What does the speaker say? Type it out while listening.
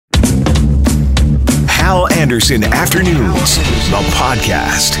Hal Anderson Afternoons, the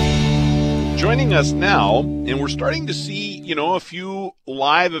podcast. Joining us now, and we're starting to see, a few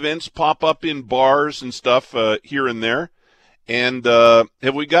live events pop up in bars and stuff here and there. And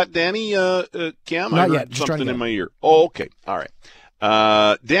have we got Danny, Cam? Not I heard yet. Just something in my ear. Oh, okay. All right.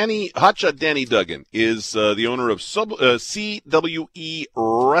 Hotshot Danny Duggan is the owner of CWE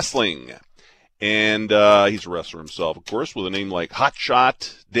Wrestling. And he's a wrestler himself, of course, with a name like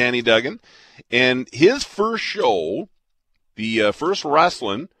Hotshot Danny Duggan. And his first show, the first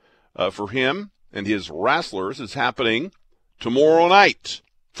wrestling for him and his wrestlers, is happening tomorrow night.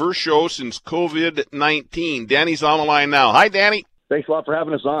 First show since COVID-19. Danny's on the line now. Hi, Danny. Thanks a lot for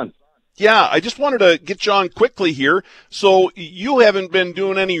having us on. Yeah, I just wanted to get you on quickly here. So you haven't been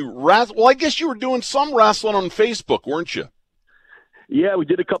doing any wrestling. Well, I guess you were doing some wrestling on Facebook, weren't you? Yeah, we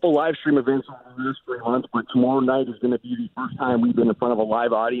did a couple live stream events over the last 3 months, but tomorrow night is going to be the first time we've been in front of a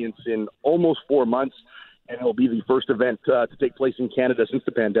live audience in almost 4 months, and it'll be the first event to take place in Canada since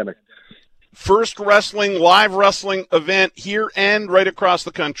the pandemic. First live wrestling event here and right across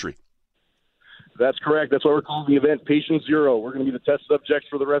the country. That's correct. That's why we're calling the event Patient Zero. We're going to be the test subjects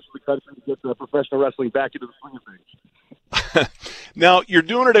for the rest of the country to get the professional wrestling back into the swing of things. Now, you're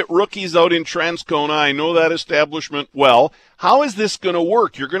doing it at Rookies out in Transcona. I know that establishment well. How is this going to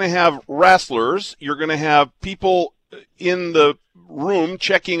work? You're going to have wrestlers. You're going to have people in the room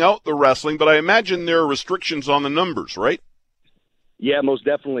checking out the wrestling, but I imagine there are restrictions on the numbers, right? Yeah, most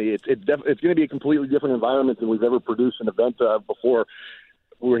definitely. It's going to be a completely different environment than we've ever produced an event before.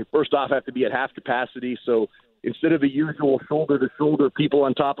 We first off have to be at half capacity, so instead of the usual shoulder-to-shoulder people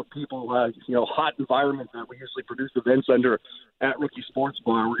on top of people, hot environment that we usually produce events under at Rookie Sports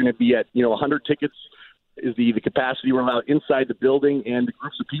Bar, we're going to be at 100 tickets is the capacity we're allowed inside the building, and the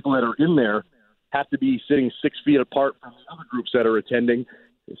groups of people that are in there have to be sitting 6 feet apart from the other groups that are attending.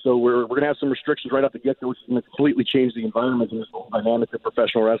 So we're going to have some restrictions right off the get-go, which is going to completely change the environment and this whole dynamic of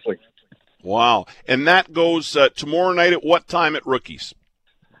professional wrestling. Wow. And that goes tomorrow night at what time at Rookies?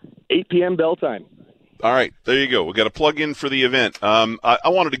 8 p.m. bell time. All right, there you go. We got a plug in for the event. I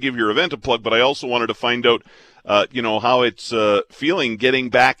wanted to give your event a plug, but I also wanted to find out, how it's feeling getting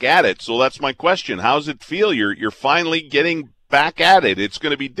back at it. So that's my question. How's it feel? You're finally getting back at it. It's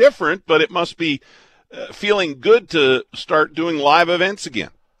going to be different, but it must be feeling good to start doing live events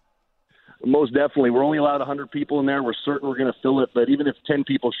again. Most definitely. We're only allowed 100 people in there. We're certain we're going to fill it, but even if 10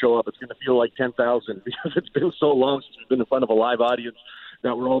 people show up, it's going to feel like 10,000 because it's been so long since we've been in front of a live audience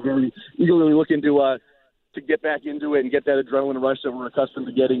that we're all very eagerly looking to get back into it and get that adrenaline rush that we're accustomed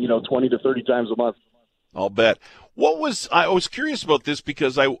to getting, 20 to 30 times a month. I'll bet. I was curious about this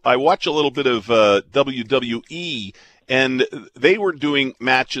because I watch a little bit of WWE, and they were doing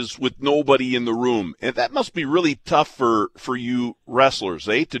matches with nobody in the room. And that must be really tough for you wrestlers,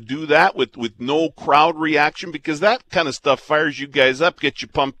 to do that with no crowd reaction, because that kind of stuff fires you guys up, gets you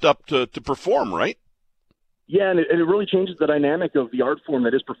pumped up to perform, right? Yeah, and it really changes the dynamic of the art form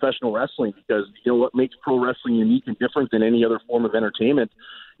that is professional wrestling, because what makes pro wrestling unique and different than any other form of entertainment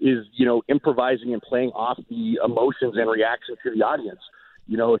is improvising and playing off the emotions and reaction to the audience.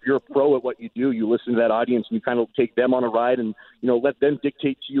 If you're a pro at what you do, you listen to that audience and you kind of take them on a ride and let them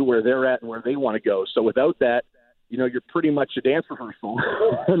dictate to you where they're at and where they want to go. So without that, you're pretty much a dance rehearsal,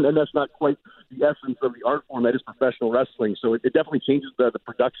 and then that's not quite the essence of the art form that is professional wrestling. So it definitely changes the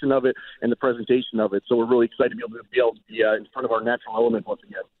production of it and the presentation of it. So we're really excited to be able to be in front of our natural element once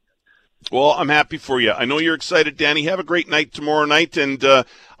again. Well, I'm happy for you. I know you're excited, Danny. Have a great night tomorrow night. And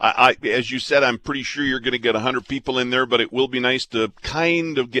I, as you said, I'm pretty sure you're going to get 100 people in there, but it will be nice to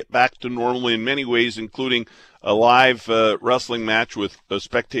kind of get back to normal in many ways, including a live wrestling match with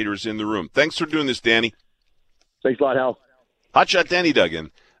spectators in the room. Thanks for doing this, Danny. Thanks a lot, Hal. Hotshot Danny Duggan,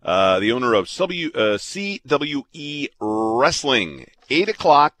 the owner of CWE Wrestling. 8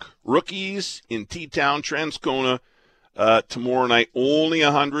 o'clock, Rookies in T-Town, Transcona, tomorrow night. Only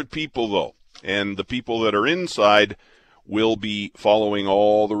 100 people, though. And the people that are inside will be following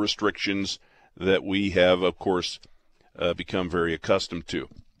all the restrictions that we have, of course, become very accustomed to.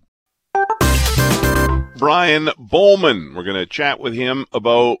 Brian Bowman, we're going to chat with him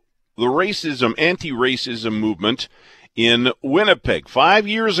about the anti-racism movement in Winnipeg. 5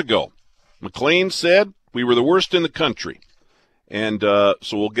 years ago, McLean said we were the worst in the country. And so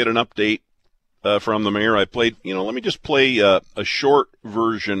we'll get an update from the mayor. I played, let me just play a short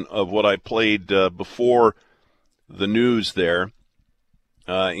version of what I played before the news there,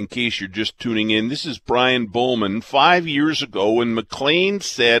 in case you're just tuning in. This is Brian Bowman 5 years ago when McLean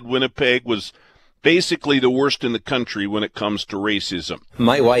said Winnipeg was basically the worst in the country when it comes to racism.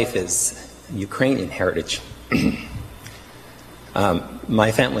 My wife is Ukrainian heritage.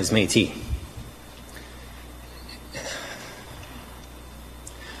 My family's Métis.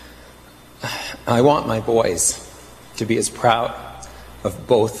 I want my boys to be as proud of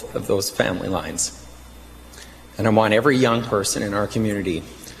both of those family lines. And I want every young person in our community,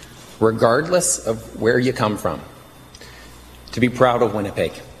 regardless of where you come from, to be proud of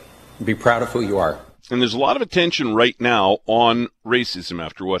Winnipeg, be proud of who you are. And there's a lot of attention right now on racism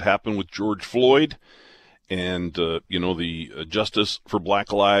after what happened with George Floyd and, the Justice for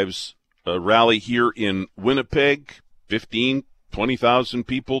Black Lives rally here in Winnipeg, 20,000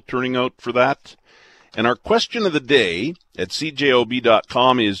 people turning out for that. And our question of the day at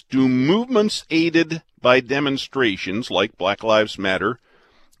cjob.com is, do movements aided by demonstrations like Black Lives Matter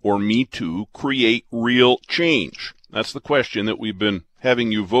or Me Too create real change? That's the question that we've been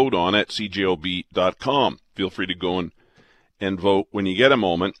having you vote on at cjob.com. Feel free to go and vote when you get a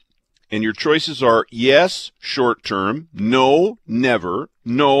moment. And your choices are yes, short term, no, never,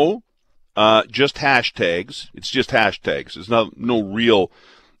 no, just hashtags. It's just hashtags. There's no real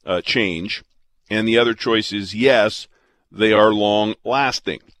change. And the other choice is yes, they are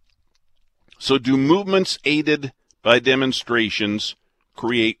long-lasting. So do movements aided by demonstrations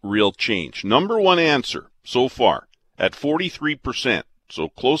create real change? Number one answer so far at 43%, so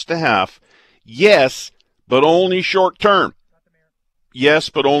close to half, yes, but only short term. Yes,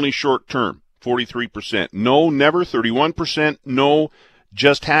 but only short term, 43%. No, never, 31%. No,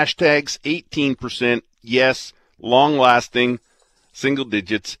 just hashtags, 18%. Yes, long-lasting, single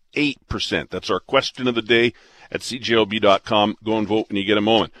digits, 8%. That's our question of the day at cjob.com. Go and vote when you get a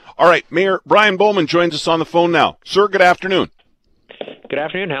moment. All right, Mayor Brian Bowman joins us on the phone now. Sir, good afternoon. Good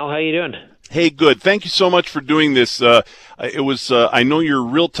afternoon, Hal. How you doing? Hey, good. Thank you so much for doing this. I know you're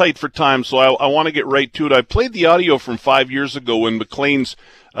real tight for time, so I want to get right to it. I played the audio from 5 years ago when Maclean's,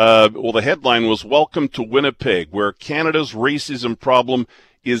 the headline was Welcome to Winnipeg, where Canada's racism problem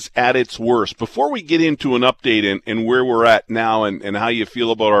is at its worst. Before we get into an update and where we're at now and how you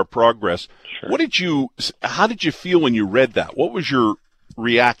feel about our progress, sure. How did you feel when you read that? What was your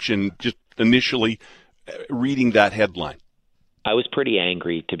reaction just initially reading that headline? I was pretty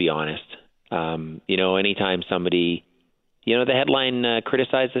angry, to be honest. Anytime somebody, the headline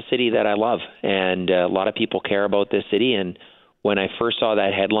criticized the city that I love, and a lot of people care about this city. And when I first saw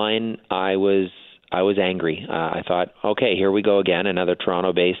that headline, I was angry. I thought, okay, here we go again, another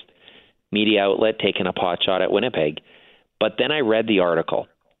Toronto-based media outlet taking a pot shot at Winnipeg. But then I read the article,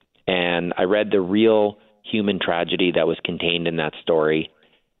 and I read the real human tragedy that was contained in that story,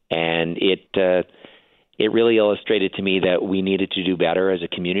 and it really illustrated to me that we needed to do better as a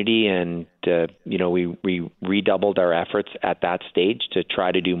community, and we redoubled our efforts at that stage to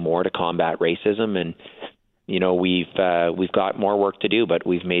try to do more to combat racism. And we've got more work to do, but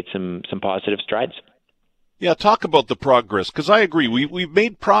we've made some positive strides. Yeah, talk about the progress, because I agree we've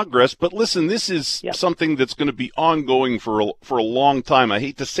made progress. But listen, this is something that's going to be ongoing for a long time. I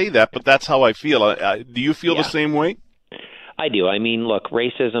hate to say that, but that's how I feel. Do you feel the same way? I do. I mean, look,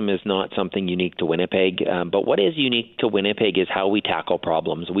 racism is not something unique to Winnipeg, but what is unique to Winnipeg is how we tackle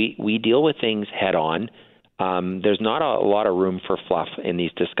problems. We deal with things head on. There's not a lot of room for fluff in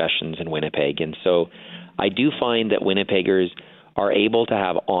these discussions in Winnipeg, and so I do find that Winnipeggers are able to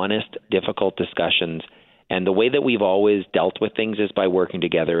have honest, difficult discussions, and the way that we've always dealt with things is by working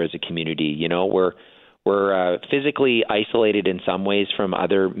together as a community. We're physically isolated in some ways from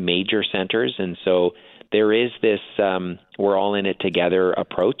other major centers, and so there is this we're all in it together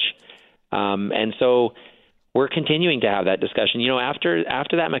approach. And so we're continuing to have that discussion. After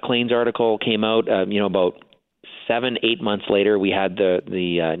that Maclean's article came out, about 7-8 months later, we had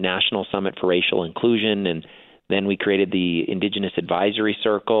the National Summit for Racial Inclusion, and then we created the Indigenous Advisory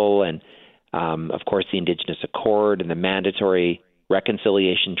Circle, and of course the Indigenous Accord, and the mandatory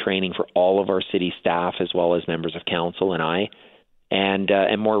reconciliation training for all of our city staff as well as members of council and I.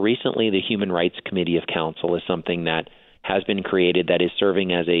 And more recently, the Human Rights Committee of Council is something that has been created that is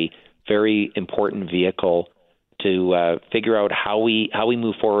serving as a very important vehicle to figure out how we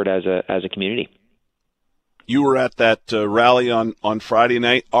move forward as a community. You were at that rally on Friday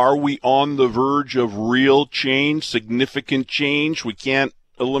night. Are we on the verge of real change, significant change? We can't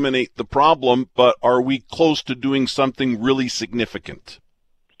eliminate the problem, but are we close to doing something really significant?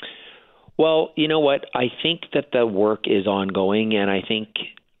 Well, you know what? I think that the work is ongoing, and I think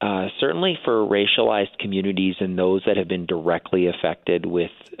certainly for racialized communities and those that have been directly affected with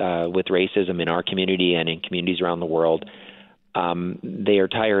racism in our community and in communities around the world, they are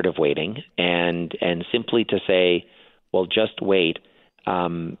tired of waiting, and simply to say, well, just wait,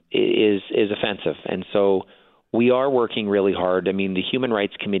 is offensive. And so we are working really hard. I mean, the Human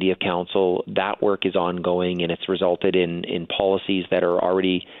Rights Committee of Council, that work is ongoing, and it's resulted in policies that are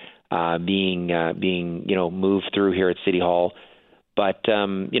already being moved through here at City Hall. But,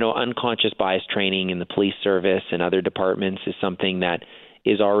 unconscious bias training in the police service and other departments is something that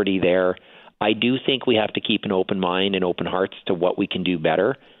is already there. I do think we have to keep an open mind and open hearts to what we can do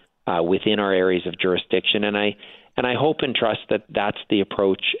better within our areas of jurisdiction. And I hope and trust that that's the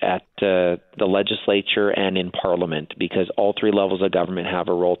approach at the legislature and in Parliament, because all three levels of government have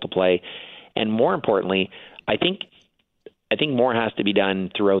a role to play. And more importantly, I think more has to be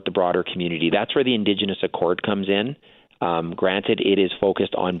done throughout the broader community. That's where the Indigenous Accord comes in. Granted, it is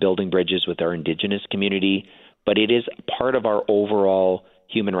focused on building bridges with our Indigenous community, but it is part of our overall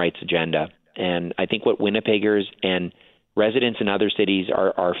human rights agenda. And I think what Winnipeggers and residents in other cities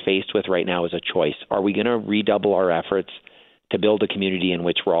are faced with right now is a choice. Are we going to redouble our efforts to build a community in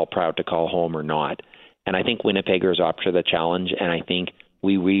which we're all proud to call home or not? And I think Winnipeggers are up to the challenge, and I think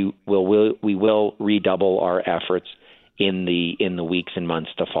we will redouble our efforts in the weeks and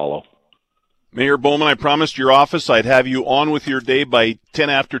months to follow. Mayor Bowman, I promised your office I'd have you on with your day by 10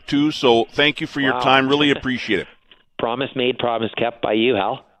 after 2, so thank you for your time. Really appreciate it. Promise made, promise kept by you,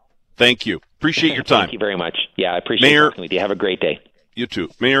 Hal. Thank you. Appreciate your time. Thank you very much. Yeah, I appreciate talking with you. Have a great day. You too.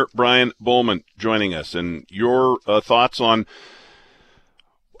 Mayor Brian Bowman joining us, and your thoughts on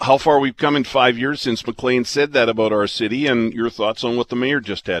how far we've come in 5 years since McLean said that about our city, and your thoughts on what the mayor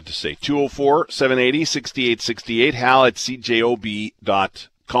just had to say. 204-780-6868,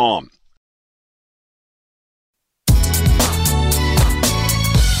 hal@cjob.com.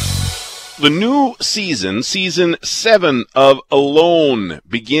 The new season, season 7 of Alone,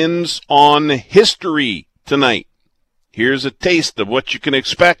 begins on History tonight. Here's a taste of what you can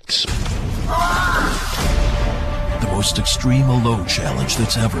expect. The most extreme Alone challenge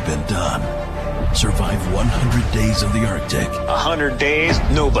that's ever been done. Survive 100 days in the Arctic. 100 days?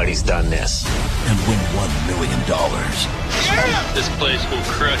 Nobody's done this. And win $1 million. Yeah! This place will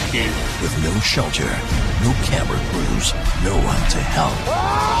crush you. With no shelter, no camera crews, no one to help.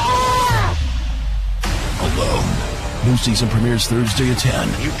 Alone. New season premieres Thursday at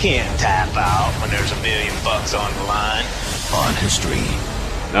 10. You can't tap out when there's $1 million on the line. On History.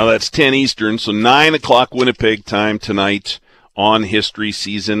 Now that's 10 Eastern, so 9 o'clock Winnipeg time tonight on History,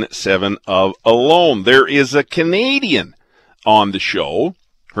 season 7 of Alone. There is a Canadian on the show.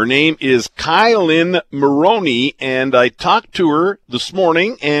 Her name is Kylin Maroney, and I talked to her this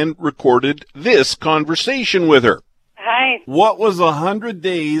morning and recorded this conversation with her. Hi. What was 100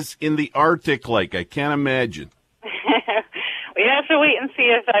 days in the Arctic like? I can't imagine. We have to wait and see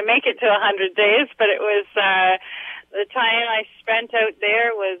if I make it to 100 days, but it was, the time I spent out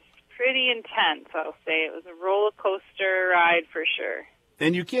there was pretty intense, I'll say. It was a roller coaster ride for sure.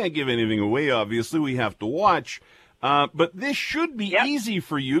 And you can't give anything away, obviously. We have to watch. But this should be easy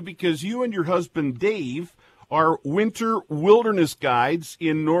for you because you and your husband, Dave, are winter wilderness guides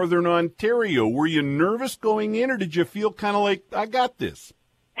in northern Ontario. Were you nervous going in, or did you feel kind of like, I got this?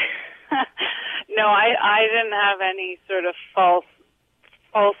 No, I didn't have any sort of false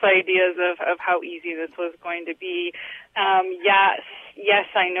ideas of how easy this was going to be. Yes,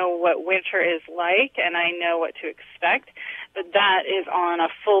 I know what winter is like, and I know what to expect, but that is on a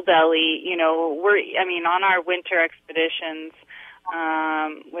full belly. On our winter expeditions,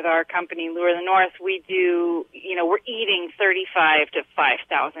 with our company Lure the North, we do, we're eating 35 to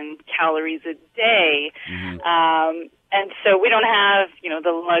 5,000 calories a day. Mm-hmm. And so we don't have,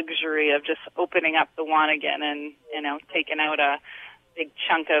 the luxury of just opening up the Wanigan and, taking out a big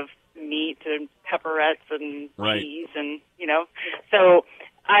chunk of meat and pepperettes and cheese and, so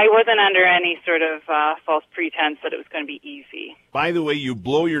I wasn't under any sort of false pretense that it was going to be easy. By the way, you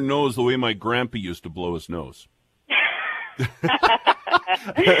blow your nose the way my grandpa used to blow his nose. It's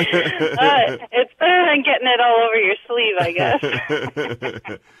better than getting it all over your sleeve, I guess.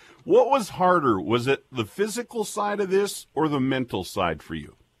 What was harder? Was it the physical side of this or the mental side for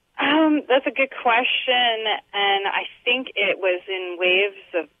you? That's a good question, and I think it was in waves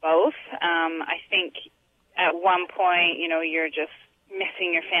of both. I think at one point, you're just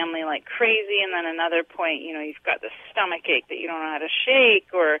missing your family like crazy, and then another point, you've got this stomach ache that you don't know how to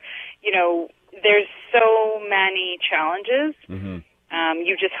shake, or, there's so many challenges. Mm-hmm.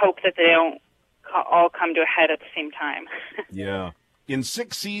 You just hope that they don't all come to a head at the same time. Yeah. In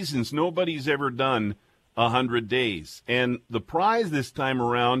 6 seasons, nobody's ever done 100 days. And the prize this time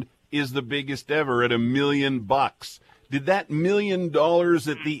around is the biggest ever at $1 million. Did that $1 million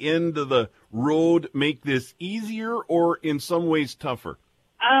at the end of the road make this easier or in some ways tougher?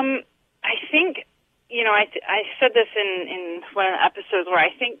 I think, I said this in one of the episodes where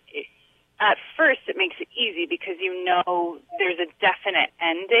I think at first it makes it easy because there's a definite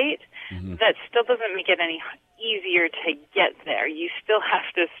end date. Mm-hmm. That still doesn't make it any easier to get there. You still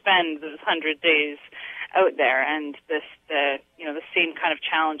have to spend those 100 days out there, and the same kind of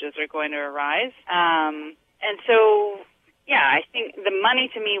challenges are going to arise. And so, yeah, I think the money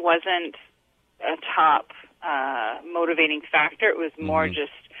to me wasn't a top motivating factor. It was more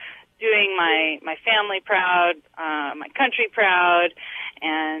just doing my family proud, my country proud,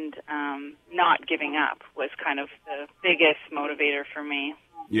 and not giving up was kind of the biggest motivator for me.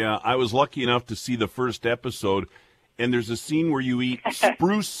 Yeah, I was lucky enough to see the first episode, and there's a scene where you eat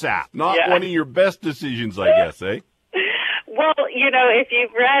spruce sap. Not one of your best decisions, I guess, eh? Well, if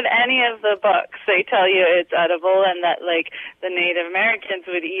you've read any of the books, they tell you it's edible and that, like, the Native Americans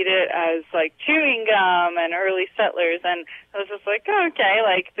would eat it as, like, chewing gum and early settlers. And I was just like, oh, okay,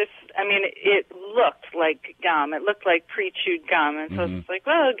 like, this, I mean, it looked like gum. It looked like pre-chewed gum. And so I was like,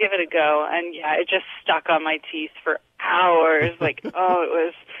 well, I'll give it a go. And, yeah, it just stuck on my teeth for hours. Like, it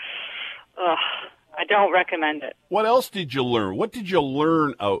was, I don't recommend it. What else did you learn? What did you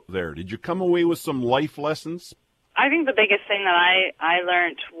learn out there? Did you come away with some life lessons? I think the biggest thing that I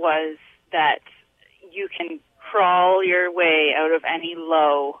learned was that you can crawl your way out of any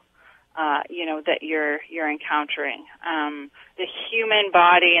low, that you're encountering. The human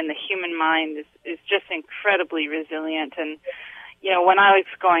body and the human mind is just incredibly resilient. And, when I was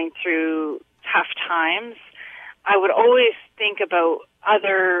going through tough times, I would always think about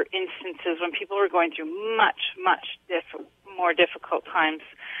other instances when people were going through much, much more difficult times.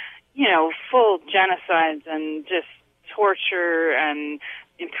 Full genocides and just torture and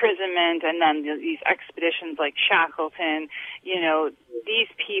imprisonment, and then these expeditions like Shackleton. These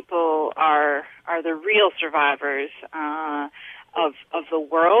people are the real survivors of the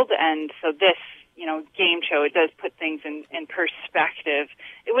world, and so this, game show, it does put things in perspective.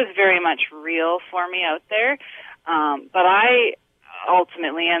 It was very much real for me out there, but I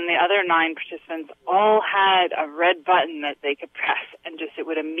ultimately, and the other 9 participants all had a red button that they could press, and just it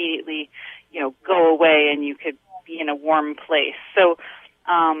would immediately, go away, and you could be in a warm place. So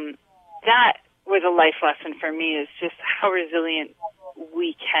that was a life lesson for me, is just how resilient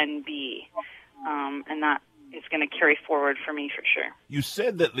we can be, and that is going to carry forward for me for sure. You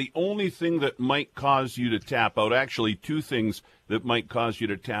said that the only thing that might cause you to tap out, actually 2 things that might cause you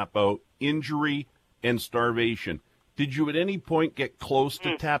to tap out, injury and starvation. Did you at any point get close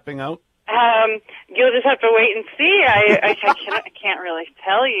to tapping out? You'll just have to wait and see. I can't really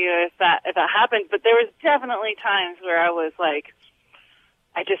tell you if that happened, but there was definitely times where I was like,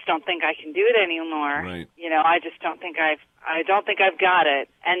 I just don't think I can do it anymore. Right. I just don't think I've got it.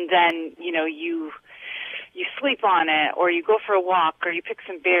 And then, you sleep on it, or you go for a walk, or you pick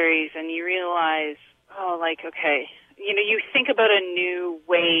some berries, and you realize, okay, you think about a new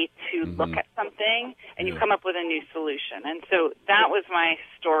way to look at something, and you come up with a new solution. And so that was my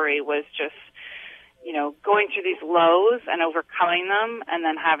story, was just, going through these lows and overcoming them, and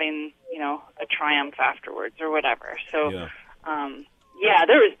then having, a triumph afterwards or whatever. So,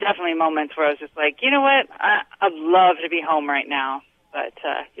 there was definitely moments where I was just like, you know what, I'd love to be home right now, but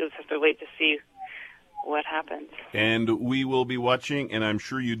you'll just have to wait to see what happens. And we will be watching, and I'm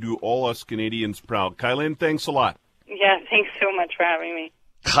sure you do all us Canadians proud. Kylin, thanks a lot. Yeah, thanks so much for having me.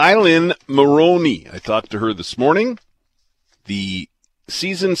 Kylin Maroney. I talked to her this morning. The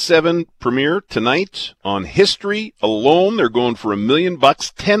Season 7 premiere tonight on History alone. They're going for $1 million,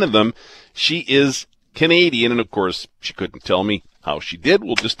 10 of them. She is Canadian, and of course, she couldn't tell me how she did.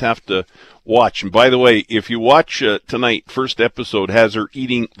 We'll just have to watch. And by the way, if you watch tonight, first episode has her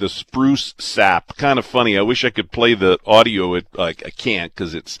eating the spruce sap. Kind of funny. I wish I could play the audio. I can't,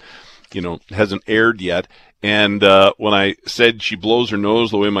 because it's, hasn't aired yet. And when I said she blows her nose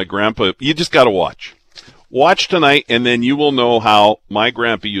the way my grandpa, you just got to watch. Watch tonight, and then you will know how my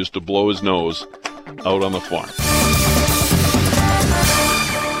grandpa used to blow his nose out on the farm.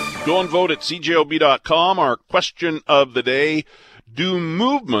 Go and vote at cjob.com. Our question of the day: do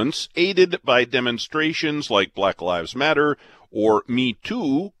movements aided by demonstrations like Black Lives Matter or Me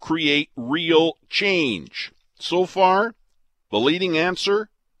Too create real change? So far, the leading answer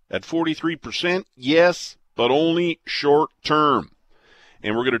at 43%, yes, but only short term.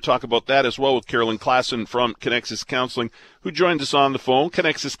 And we're going to talk about that as well with Carolyn Klassen from Connexus Counseling, who joins us on the phone,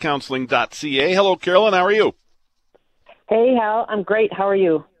 connexuscounseling.ca. Hello, Carolyn. How are you? Hey, Hal. I'm great. How are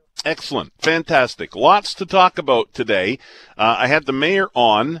you? Excellent. Fantastic. Lots to talk about today. I had the mayor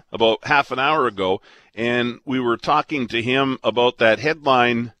on about half an hour ago, and we were talking to him about that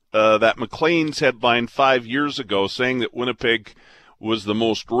headline, that Maclean's headline 5 years ago, saying that Winnipeg was the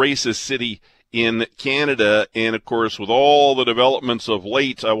most racist city in Canada. And, of course, with all the developments of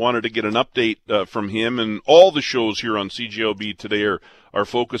late, I wanted to get an update from him. And all the shows here on CJOB today are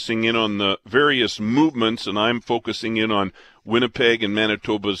focusing in on the various movements, and I'm focusing in on Winnipeg and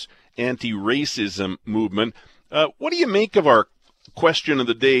Manitoba's anti-racism movement. What do you make of our question of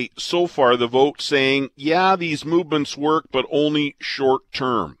the day so far, the vote saying, yeah, these movements work, but only short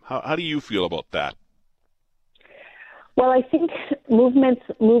term? How do you feel about that? Well, I think movements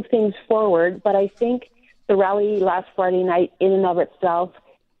move things forward, but I think the rally last Friday night in and of itself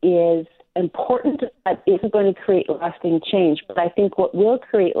is important, but isn't going to create lasting change. But I think what will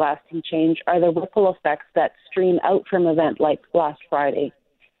create lasting change are the ripple effects that stream out from an event like last Friday.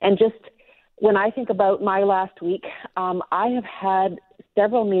 And just when I think about my last week, I have had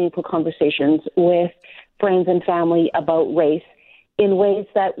several meaningful conversations with friends and family about race in ways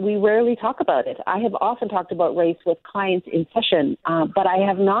that we rarely talk about it. I have often talked about race with clients in session, but I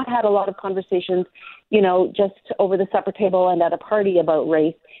have not had a lot of conversations, just over the supper table and at a party about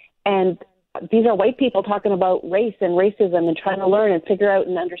race. And these are white people talking about race and racism and trying to learn and figure out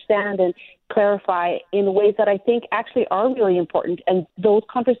and understand and clarify in ways that I think actually are really important. And those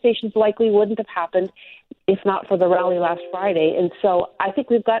conversations likely wouldn't have happened if not for the rally last Friday. And so I think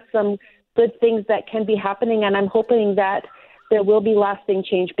we've got some good things that can be happening, and I'm hoping that there will be lasting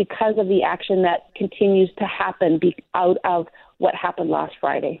change because of the action that continues to happen out of what happened last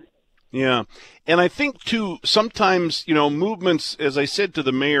Friday. Yeah. And I think, too, sometimes, movements, as I said to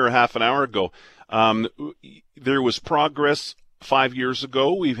the mayor half an hour ago, there was progress 5 years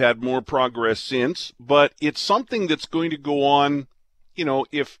ago. We've had more progress since, but it's something that's going to go on,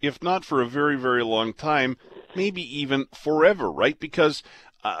 if not for a very, very long time, maybe even forever, right? Because,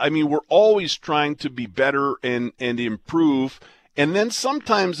 we're always trying to be better and improve. And then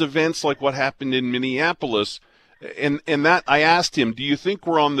sometimes events like what happened in Minneapolis, and that I asked him, do you think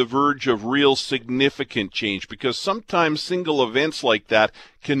we're on the verge of real significant change? Because sometimes single events like that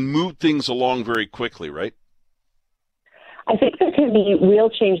can move things along very quickly, right? I think there can be real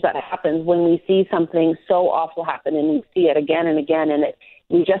change that happens when we see something so awful happen and we see it again and again, and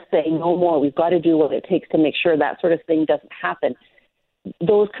we just say no more. We've got to do what it takes to make sure that sort of thing doesn't happen.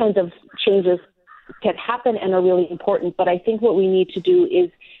 Those kinds of changes can happen and are really important, but I think what we need to do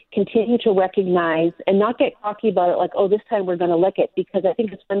is continue to recognize and not get cocky about it, like, oh, this time we're going to lick it, because I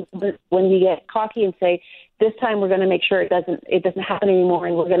think it's when we get cocky and say, this time we're going to make sure it doesn't happen anymore,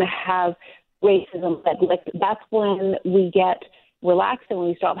 and we're going to have racism. That's when we get relaxed and when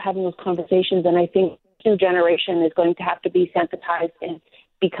we stop having those conversations. And I think the new generation is going to have to be sensitized and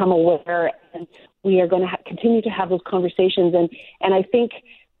become aware, and we are going to continue to have those conversations. And I think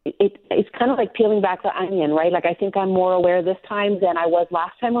it's kind of like peeling back the onion, right? Like, I think I'm more aware this time than I was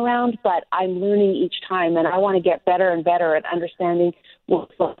last time around, but I'm learning each time, and I want to get better and better at understanding what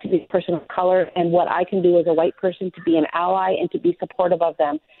it's like to be a person of color and what I can do as a white person to be an ally and to be supportive of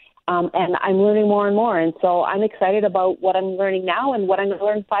them. And I'm learning more and more, and so I'm excited about what I'm learning now and what I'm going to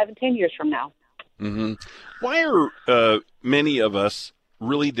learn 5 and 10 years from now. Mm-hmm. Why are many of us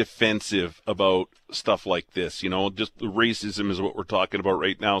really defensive about stuff like this? Just the racism is what we're talking about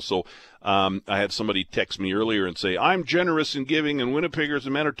right now. So I had somebody text me earlier and say, I'm generous in giving, and Winnipeggers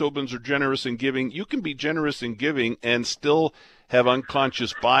and Manitobans are generous in giving. You can be generous in giving and still have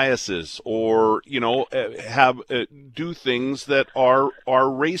unconscious biases, or do things that are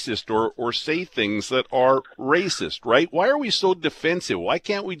racist, or say things that are racist, right? Why are we so defensive? Why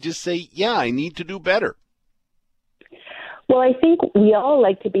can't we just say, yeah, I need to do better? Well, I think we all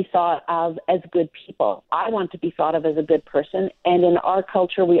like to be thought of as good people. I want to be thought of as a good person, and in our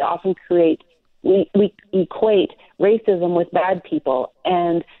culture, we often we equate racism with bad people,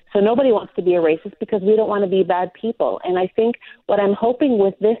 and so nobody wants to be a racist because we don't want to be bad people. And I think what I'm hoping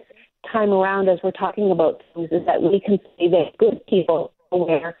with this time around, as we're talking about things, is that we can say that good people are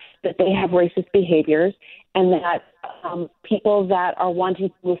aware that they have racist behaviors, and that people that are wanting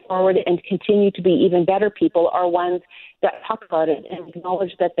to move forward and continue to be even better people are ones that talk about it and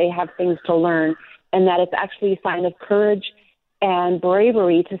acknowledge that they have things to learn, and that it's actually a sign of courage and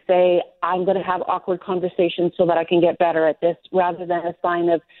bravery to say, I'm going to have awkward conversations so that I can get better at this, rather than a sign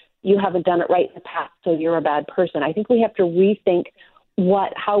of, you haven't done it right in the past, so you're a bad person. I think we have to rethink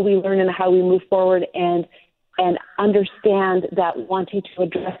how we learn and how we move forward, and understand that wanting to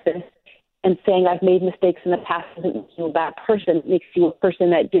address this and saying I've made mistakes in the past doesn't make you a bad person. It makes you a person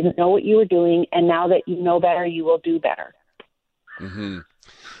that didn't know what you were doing, and now that you know better, you will do better. Mm-hmm.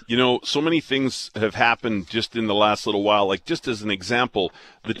 You know, so many things have happened just in the last little while. Like, just as an example,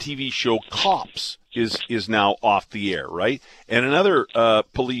 the TV show Cops is now off the air, right? And another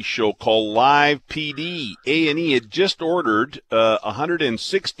police show called Live PD. A&E had just ordered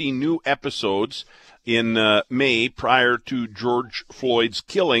 160 new episodes in May prior to George Floyd's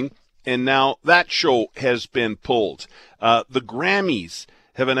killing, and now that show has been pulled. The Grammys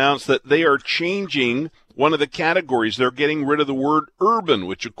have announced that they are changing one of the categories. They're getting rid of the word urban,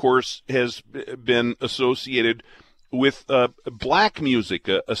 which, of course, has been associated with black music,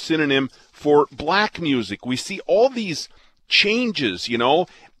 a synonym for black music. We see all these changes, you know,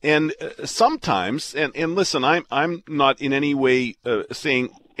 and sometimes, and listen, I'm not in any way saying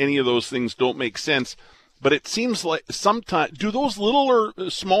any of those things don't make sense, but it seems like sometimes, do those little or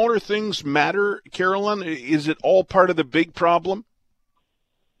smaller things matter, Carolyn? Is it all part of the big problem?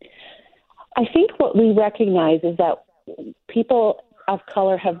 I think what we recognize is that people of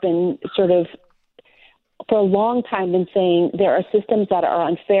color have been sort of, for a long time, been saying there are systems that are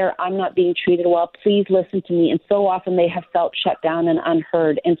unfair. I'm not being treated well. Please listen to me. And so often they have felt shut down and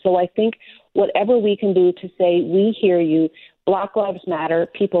unheard. And so I think whatever we can do to say, we hear you, Black Lives Matter,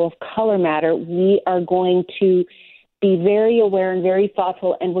 people of color matter, we are going to be very aware and very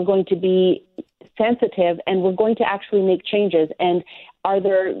thoughtful, and we're going to be sensitive, and we're going to actually make changes. And are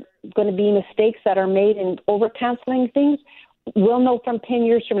there going to be mistakes that are made in over-canceling things? We'll know from 10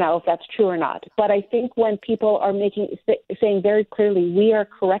 years from now if that's true or not. But I think when people are saying very clearly, we are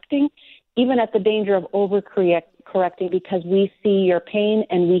correcting, even at the danger of over-correcting, because we see your pain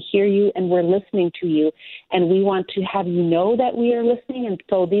and we hear you and we're listening to you, and we want to have you know that we are listening. And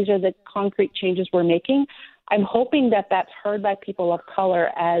so these are the concrete changes we're making. I'm hoping that that's heard by people of color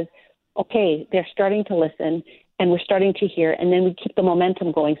as, okay, they're starting to listen and we're starting to hear, and then we keep the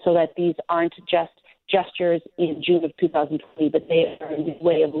momentum going so that these aren't just gestures in June of 2020, but they are a new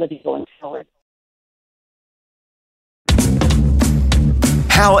way of living going forward.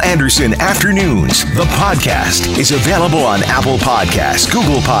 Hal Anderson Afternoons, the podcast, is available on Apple Podcasts,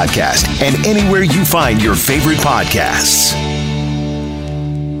 Google Podcasts, and anywhere you find your favorite podcasts.